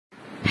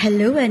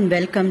Hello and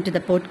welcome to the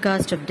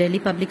podcast of Delhi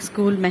Public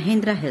School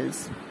Mahendra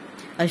Hills,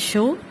 a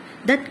show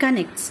that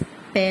connects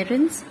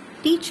parents,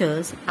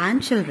 teachers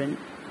and children.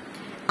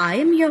 I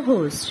am your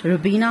host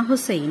Rubeena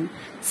Hussain,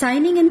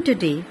 signing in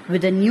today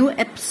with a new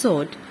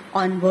episode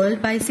on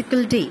World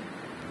Bicycle Day.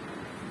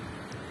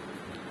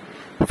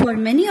 For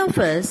many of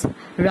us,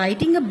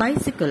 riding a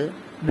bicycle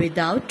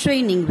without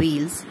training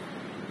wheels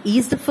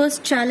is the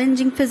first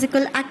challenging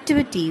physical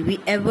activity we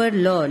ever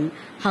learn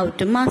how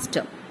to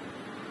master.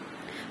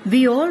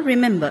 We all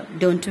remember,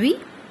 don't we?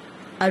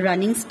 A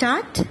running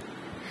start.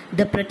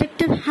 The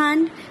protective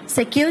hand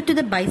secured to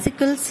the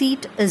bicycle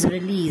seat is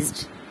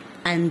released.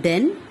 And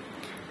then,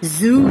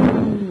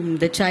 zoom,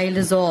 the child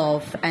is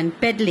off and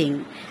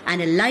pedaling,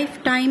 and a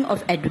lifetime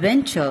of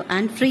adventure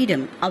and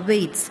freedom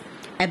awaits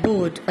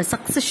aboard a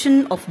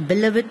succession of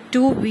beloved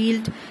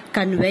two-wheeled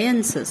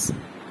conveyances.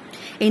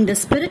 In the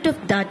spirit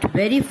of that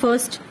very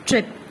first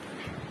trip,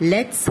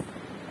 let's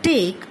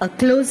take a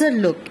closer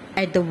look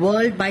at the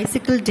World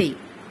Bicycle Day,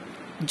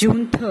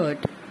 June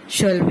 3rd,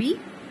 shall we?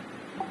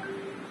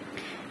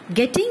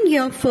 Getting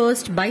your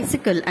first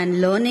bicycle and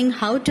learning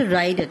how to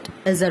ride it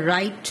is a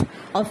rite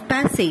of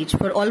passage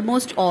for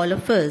almost all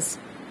of us.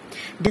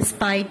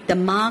 Despite the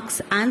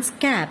marks and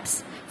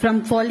scabs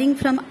from falling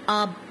from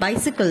our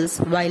bicycles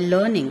while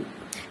learning,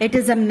 it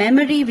is a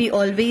memory we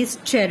always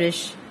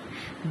cherish.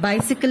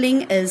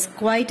 Bicycling is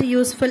quite a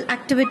useful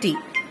activity.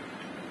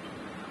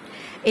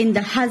 In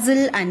the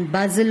hustle and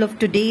bustle of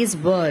today's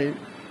world,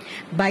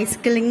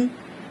 bicycling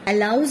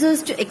allows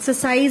us to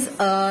exercise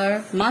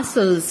our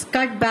muscles,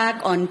 cut back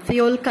on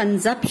fuel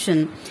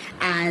consumption,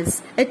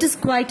 as it is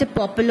quite a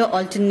popular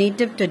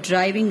alternative to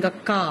driving a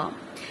car,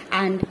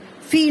 and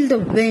feel the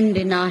wind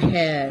in our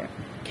hair.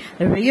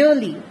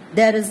 Really,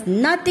 there is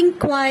nothing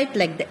quite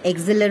like the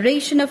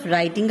exhilaration of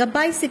riding a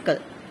bicycle.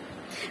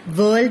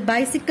 World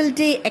Bicycle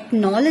Day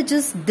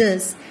acknowledges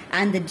this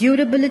and the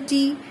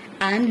durability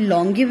and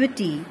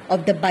longevity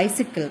of the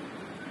bicycle,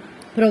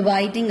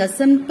 providing a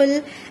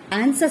simple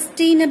and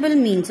sustainable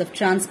means of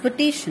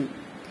transportation.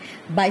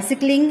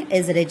 Bicycling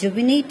is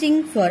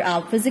rejuvenating for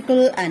our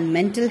physical and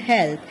mental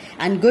health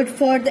and good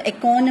for the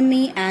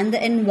economy and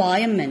the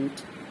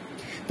environment.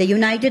 The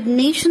United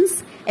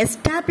Nations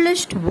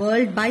established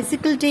World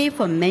Bicycle Day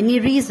for many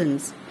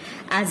reasons.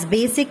 As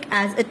basic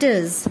as it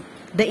is,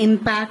 the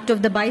impact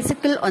of the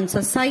bicycle on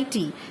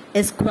society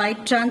is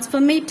quite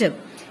transformative.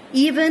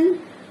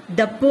 Even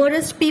the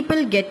poorest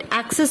people get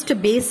access to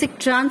basic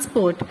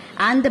transport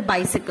and the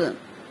bicycle.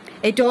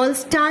 It all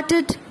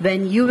started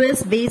when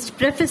US-based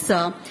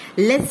professor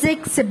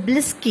Leszek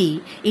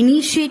Cybulski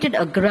initiated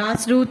a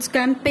grassroots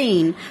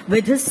campaign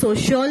with his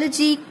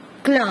sociology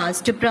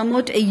class to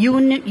promote a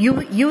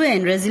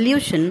UN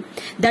resolution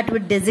that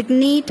would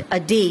designate a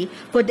day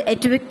for the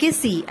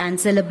advocacy and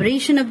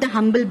celebration of the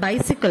humble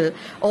bicycle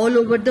all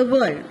over the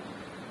world.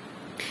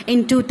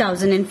 In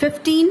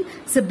 2015,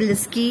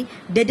 Cybulski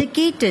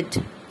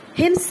dedicated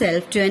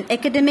himself to an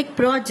academic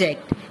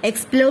project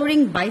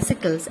exploring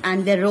bicycles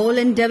and their role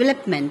in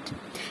development.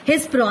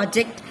 His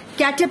project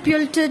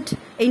catapulted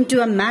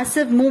into a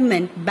massive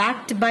movement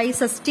backed by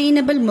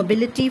sustainable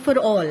mobility for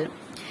all,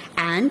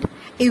 and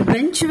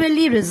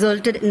eventually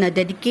resulted in a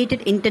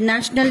dedicated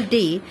international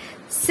day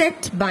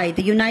set by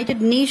the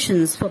United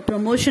Nations for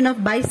promotion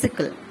of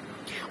bicycle.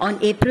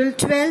 On April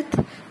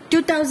 12,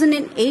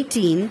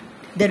 2018,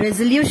 the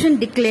resolution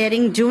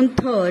declaring June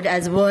 3rd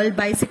as World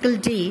Bicycle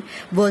Day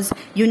was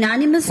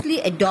unanimously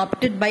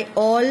adopted by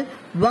all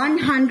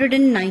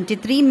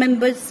 193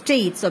 member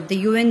states of the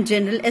UN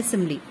General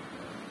Assembly.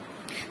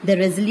 The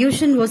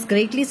resolution was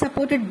greatly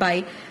supported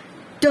by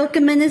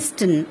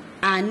Turkmenistan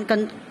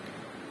and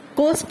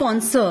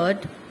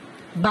co-sponsored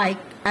by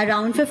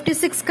around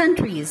 56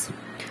 countries.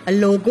 A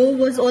logo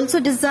was also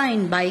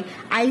designed by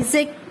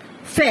Isaac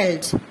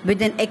Feld with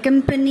an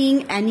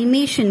accompanying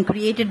animation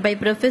created by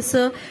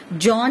Professor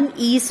John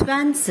E.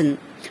 Swanson,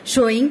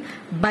 showing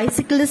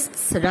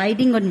bicyclists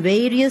riding on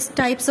various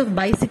types of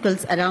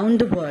bicycles around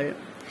the world.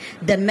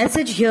 The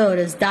message here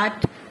is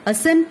that a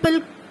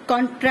simple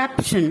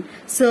contraption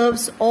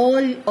serves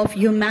all of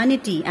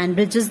humanity and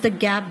bridges the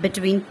gap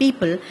between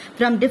people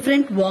from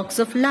different walks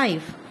of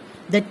life.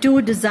 The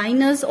two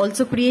designers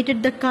also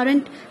created the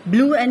current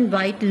blue and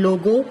white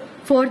logo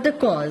for the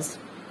cause.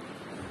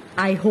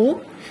 I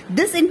hope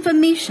this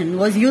information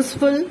was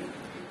useful.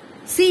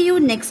 See you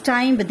next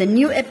time with a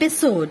new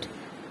episode.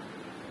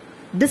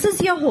 This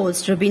is your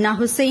host Rubeena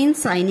Hussain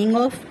signing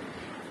off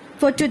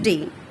for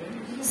today.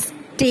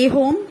 Stay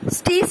home,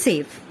 stay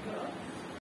safe.